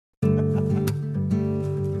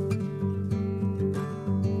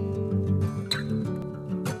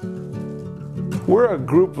We're a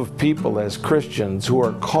group of people as Christians who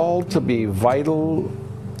are called to be vital,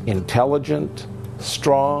 intelligent,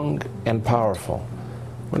 strong, and powerful.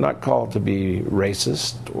 We're not called to be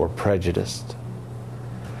racist or prejudiced.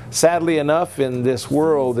 Sadly enough, in this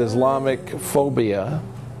world, Islamic phobia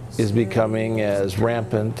is becoming as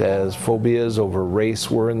rampant as phobias over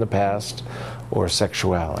race were in the past or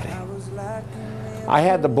sexuality. I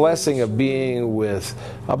had the blessing of being with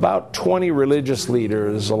about 20 religious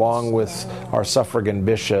leaders along with our suffragan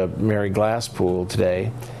bishop, Mary Glasspool,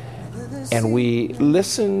 today, and we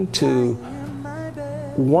listened to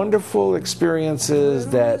wonderful experiences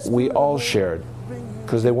that we all shared,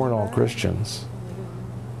 because they weren't all Christians.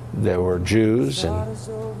 There were Jews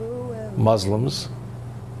and Muslims,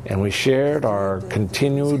 and we shared our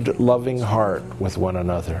continued loving heart with one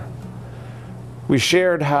another. We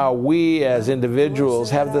shared how we as individuals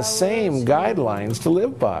have the same guidelines to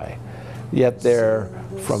live by, yet they're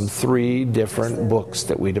from 3 different books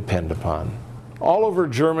that we depend upon. All over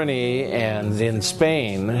Germany and in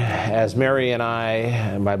Spain, as Mary and I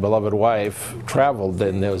and my beloved wife traveled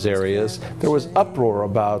in those areas, there was uproar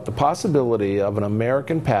about the possibility of an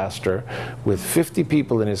American pastor with 50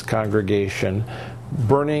 people in his congregation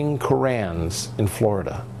burning Korans in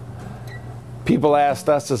Florida. People asked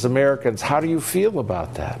us as Americans, how do you feel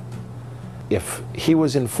about that? If he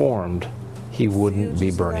was informed, he wouldn't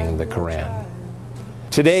be burning the Koran.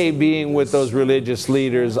 Today, being with those religious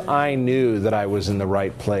leaders, I knew that I was in the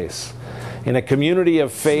right place. In a community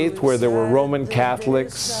of faith where there were Roman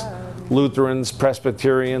Catholics, Lutherans,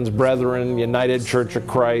 Presbyterians, Brethren, United Church of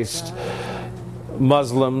Christ,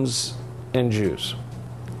 Muslims, and Jews.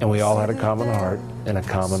 And we all had a common heart and a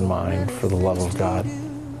common mind for the love of God.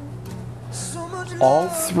 All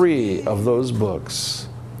 3 of those books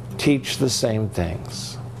teach the same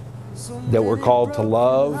things. That we're called to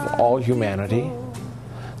love all humanity,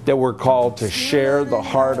 that we're called to share the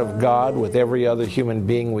heart of God with every other human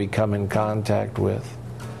being we come in contact with,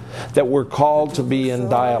 that we're called to be in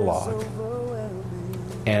dialogue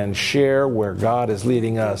and share where God is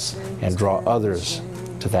leading us and draw others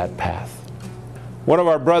to that path. One of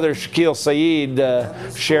our brothers, Shakil Saeed,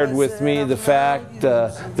 shared with me the fact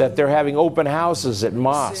that they're having open houses at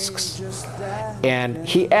mosques. And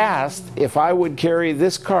he asked if I would carry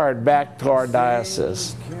this card back to our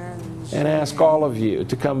diocese and ask all of you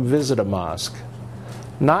to come visit a mosque.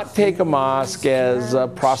 Not take a mosque as a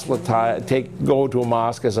go to a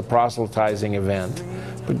mosque as a proselytizing event,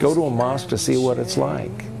 but go to a mosque to see what it's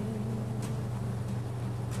like.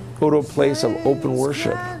 Go to a place of open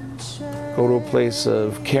worship. Go to a place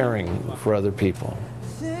of caring for other people.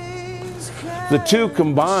 The 2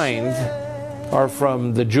 combined are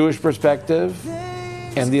from the Jewish perspective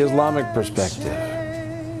and the Islamic perspective.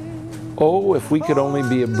 Oh, if we could only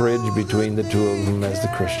be a bridge between the 2 of them as the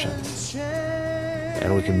Christians.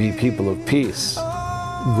 And we could be people of peace,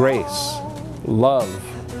 grace, love,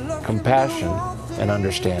 compassion, and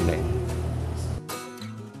understanding.